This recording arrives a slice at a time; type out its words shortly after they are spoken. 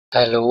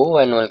Hello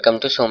and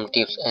welcome to some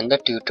tips and the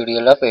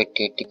tutorial of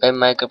 8085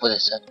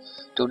 microprocessor.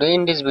 Today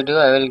in this video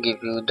I will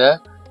give you the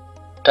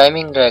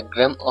timing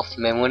diagram of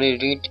memory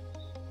read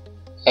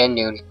and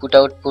input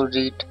output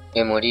read,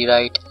 memory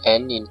write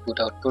and input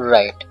output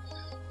write.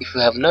 If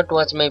you have not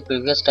watched my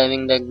previous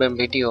timing diagram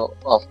video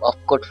of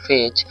opcode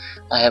fetch,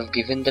 I have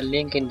given the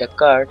link in the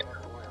card.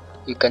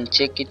 You can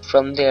check it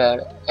from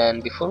there,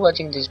 and before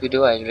watching this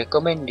video I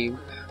recommend you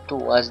to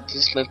watch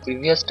this my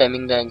previous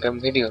timing diagram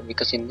video,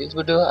 because in this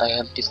video I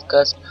have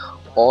discussed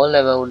all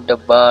about the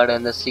bar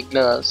and the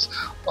signals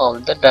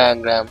of the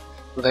diagram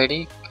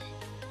very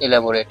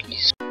elaborately.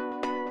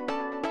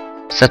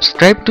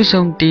 Subscribe to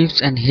Some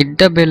Tips and hit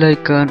the bell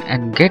icon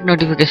and get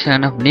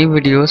notification of new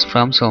videos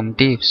from Some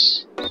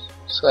Tips.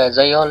 So as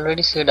I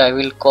already said, I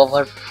will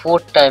cover 4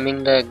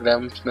 timing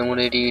diagrams: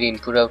 memory read,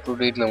 input output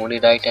read, memory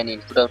write and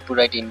input output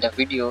write in the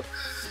video.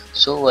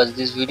 So watch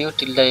this video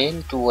till the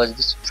end to watch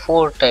these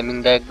 4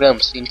 timing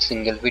diagrams in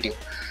single video.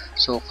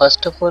 So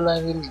first of all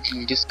I will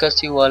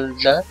discuss you all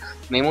the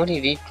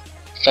memory read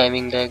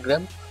timing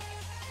diagram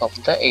of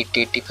the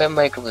 8085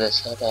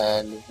 microprocessor,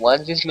 and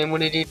watch this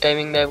memory read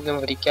timing diagram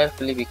very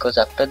carefully, because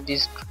after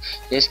this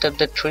rest of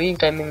the 3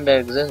 timing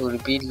diagrams will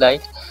be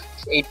like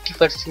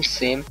 80%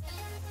 same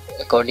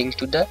according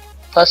to the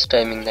first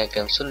timing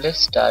diagram. So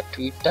let's start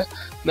with the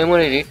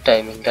memory read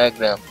timing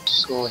diagram.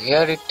 So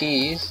here it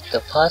is,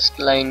 the first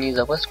line is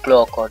our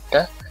clock or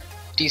the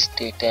T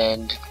state,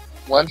 and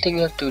one thing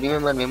you have to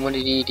remember: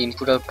 memory read,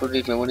 input output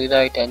read, memory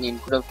write and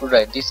input output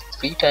write. These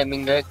 4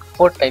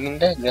 timing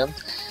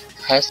diagrams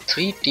has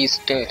 3 T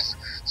states.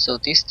 So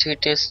these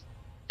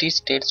T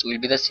states will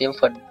be the same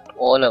for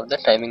all of the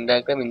timing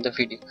diagram in the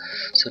video.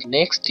 So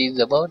next is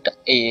about the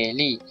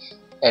ALE,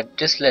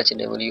 address latch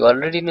enable. You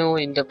already know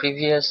in the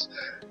previous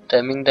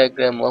timing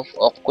diagram of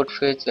opcode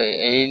fetch, the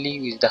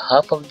ALE is the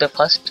half of the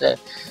first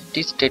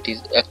T state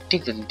is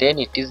active and then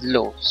it is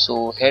low.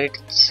 So here it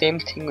same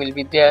thing will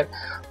be there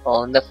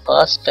on the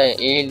first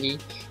ALE.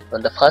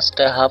 On the first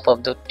half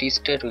of the T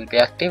state will be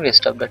active,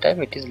 rest of the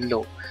time it is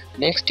low.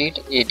 Next is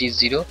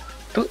AD0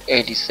 to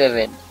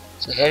AD7.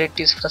 So here it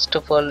is, first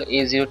of all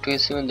A0 to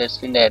A7,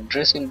 that's mean the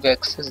address will be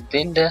accessed,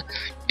 then the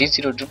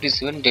D0 to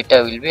D7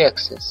 data will be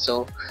accessed.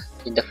 So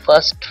in the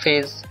first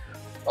phase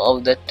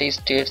of the T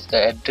states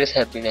the address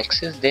have been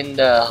accessed, then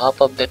the half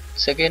of the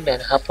second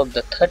and half of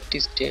the third T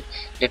state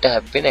data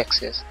have been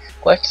accessed.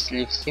 Quite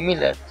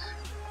similar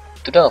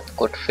to the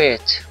opcode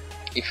fetch.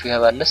 If you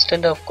have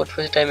understand the opcode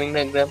fetch timing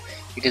diagram,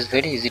 it is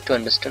very easy to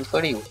understand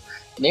for you.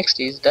 Next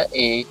is the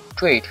 8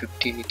 to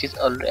 815. It is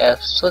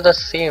also the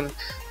same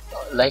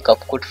like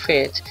opcode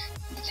fetch.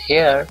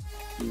 Here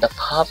the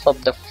half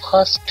of the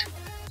first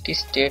T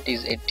state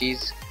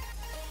is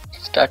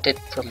started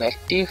from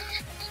active,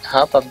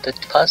 half of the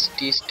first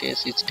T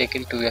state is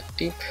taken to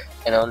active,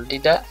 and only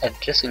the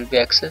address will be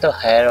accessed, the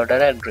higher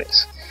order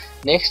address.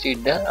 Next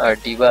is the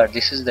RD bar.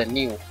 This is the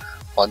new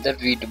on the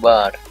read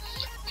bar.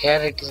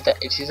 Here it is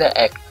the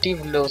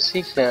active low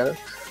signal,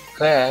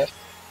 where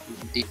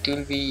it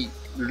will be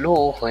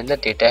low when the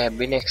data have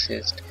been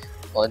accessed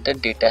or the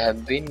data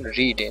have been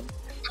read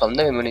from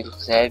the memory.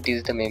 Here it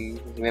is the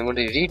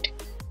memory read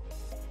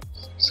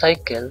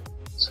cycle,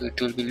 so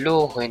it will be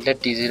low when the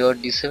D0 or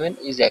D7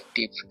 is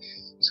active.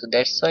 So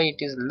that's why it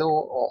is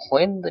low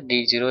when the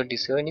D0 or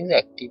D7 is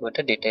active or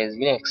the data has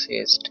been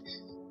accessed.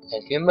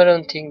 And remember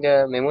one thing,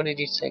 the memory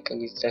read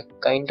cycle is the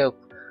kind of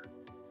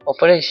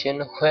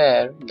operation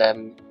where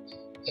the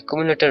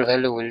accumulator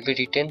value will be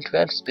written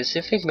to a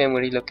specific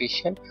memory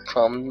location.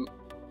 From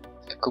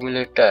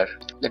accumulator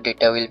the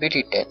data will be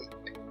written.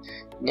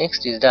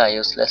 Next is the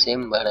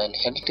IO/M bar, and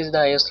here it is the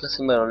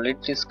IO/M bar. Already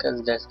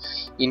discussed that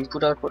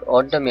input output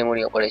or the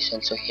memory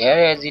operation. So here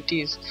as it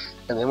is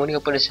the memory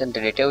operation, the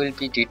data will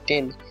be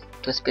written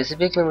to a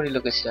specific memory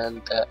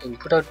location. The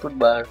input output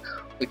bar,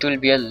 it will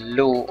be a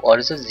low or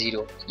is a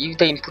 0. If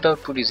the input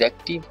output is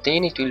active,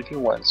 then it will be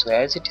 1. So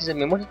as it is a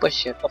memory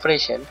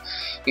operation,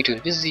 it will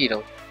be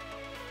 0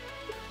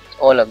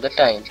 all of the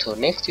time. So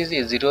next is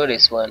A0 or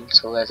S1.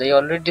 So as I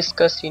already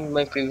discussed in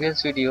my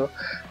previous video,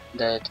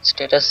 that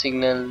status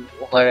signal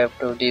where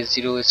after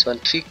A0,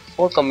 S1,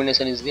 4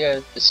 combination is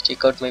there. Just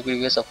check out my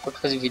previous opcode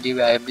fetch video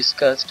where I have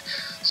discussed.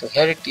 So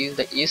here it is,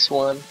 the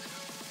S1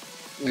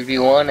 will be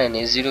 1 and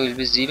A0 will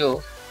be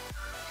 0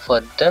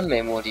 for the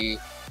memory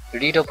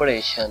read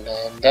operation.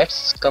 And that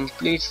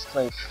completes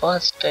my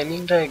first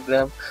timing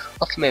diagram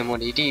of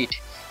memory read.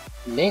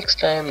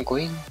 Next I am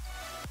going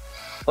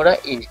for an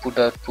input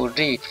output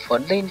read. For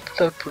the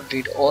input output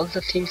read, all the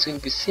things will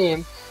be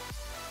same,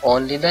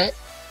 only the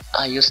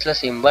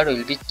IO/M bar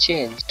will be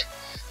changed.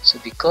 So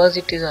because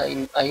it is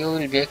IO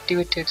will be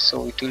activated,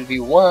 so it will be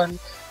 1,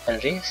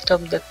 and rest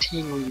of the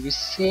thing will be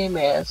same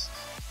as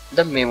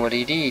the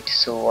memory read.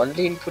 So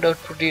only input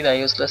output read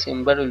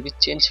IO/M bar will be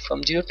changed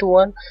from 0 to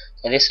 1,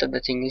 and rest of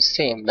the thing is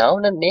same. Now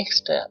the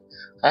next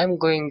I am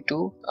going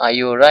to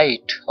IO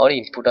write or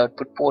input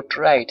output port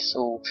write.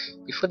 So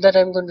before that I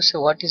am going to say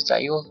what is the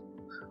IO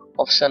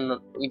option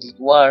will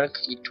work.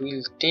 It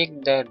will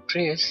take the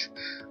address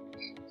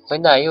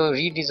when the IO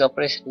read this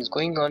operation is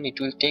going on, it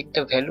will take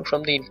the value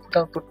from the input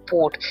output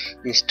port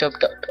instead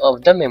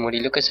of the memory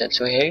location.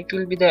 So here it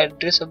will be the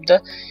address of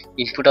the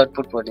input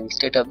output port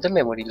instead of the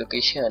memory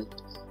location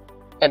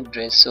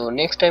address. So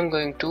next I'm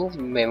going to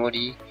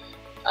memory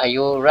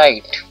IO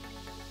write.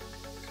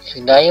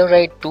 In the IO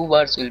write, two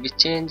bars will be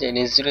changed and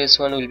S0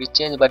 S1 will be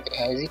changed, but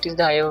as it is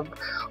the IO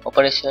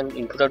operation,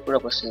 input output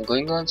operation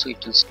going on, so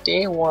it will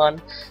stay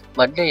 1,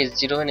 but the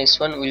S0 and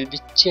S1 will be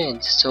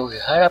changed. So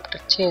here after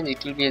change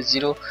it will be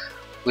S0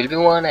 will be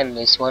 1 and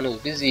S1 will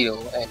be 0,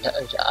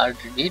 and our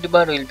read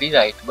bar will be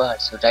write bar.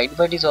 So write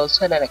bar is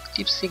also an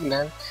active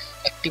signal,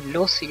 active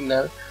low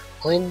signal.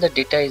 When the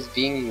data is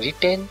being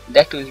written,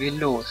 that will be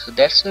low. So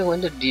that's why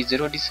when the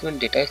D0 D7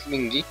 data is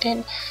being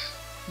written,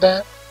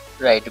 the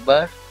write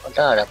bar or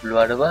the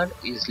RW bar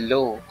is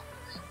low.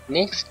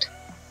 Next,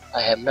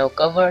 I have now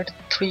covered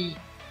 3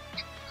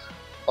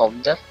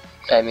 of the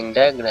timing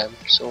diagram.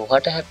 So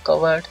what I have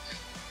covered: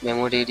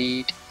 memory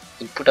read,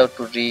 input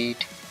output read,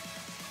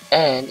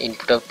 and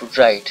input output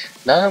write.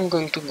 Now I'm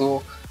going to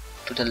go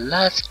to the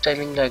last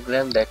timing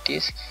diagram, that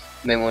is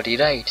memory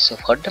write. So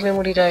for the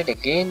memory write,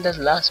 again the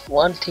last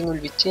one thing will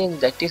be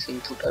changed, that is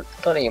input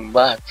output or M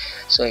bar.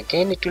 So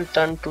again it will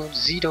turn to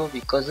 0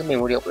 because the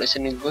memory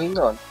operation is going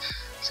on.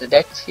 So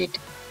that's it.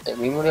 The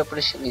memory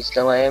operation is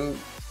now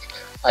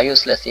IO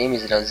slash M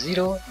is now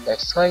 0.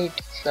 That's why it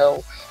is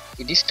now,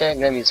 this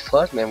diagram is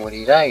for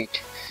memory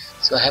write.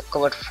 So I have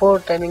covered 4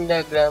 timing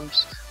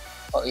diagrams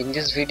in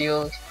this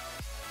video.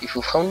 If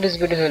you found this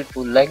video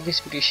helpful, like this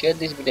video, share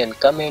this video, and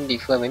comment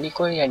if you have any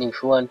query, and if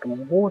you want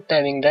more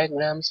timing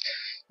diagrams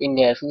in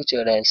near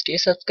future. And stay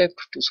subscribed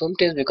to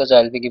Sometips, because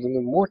I'll be giving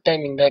you more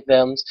timing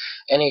diagrams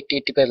and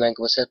 8085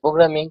 microprocessor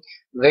programming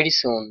very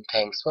soon.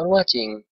 Thanks for watching.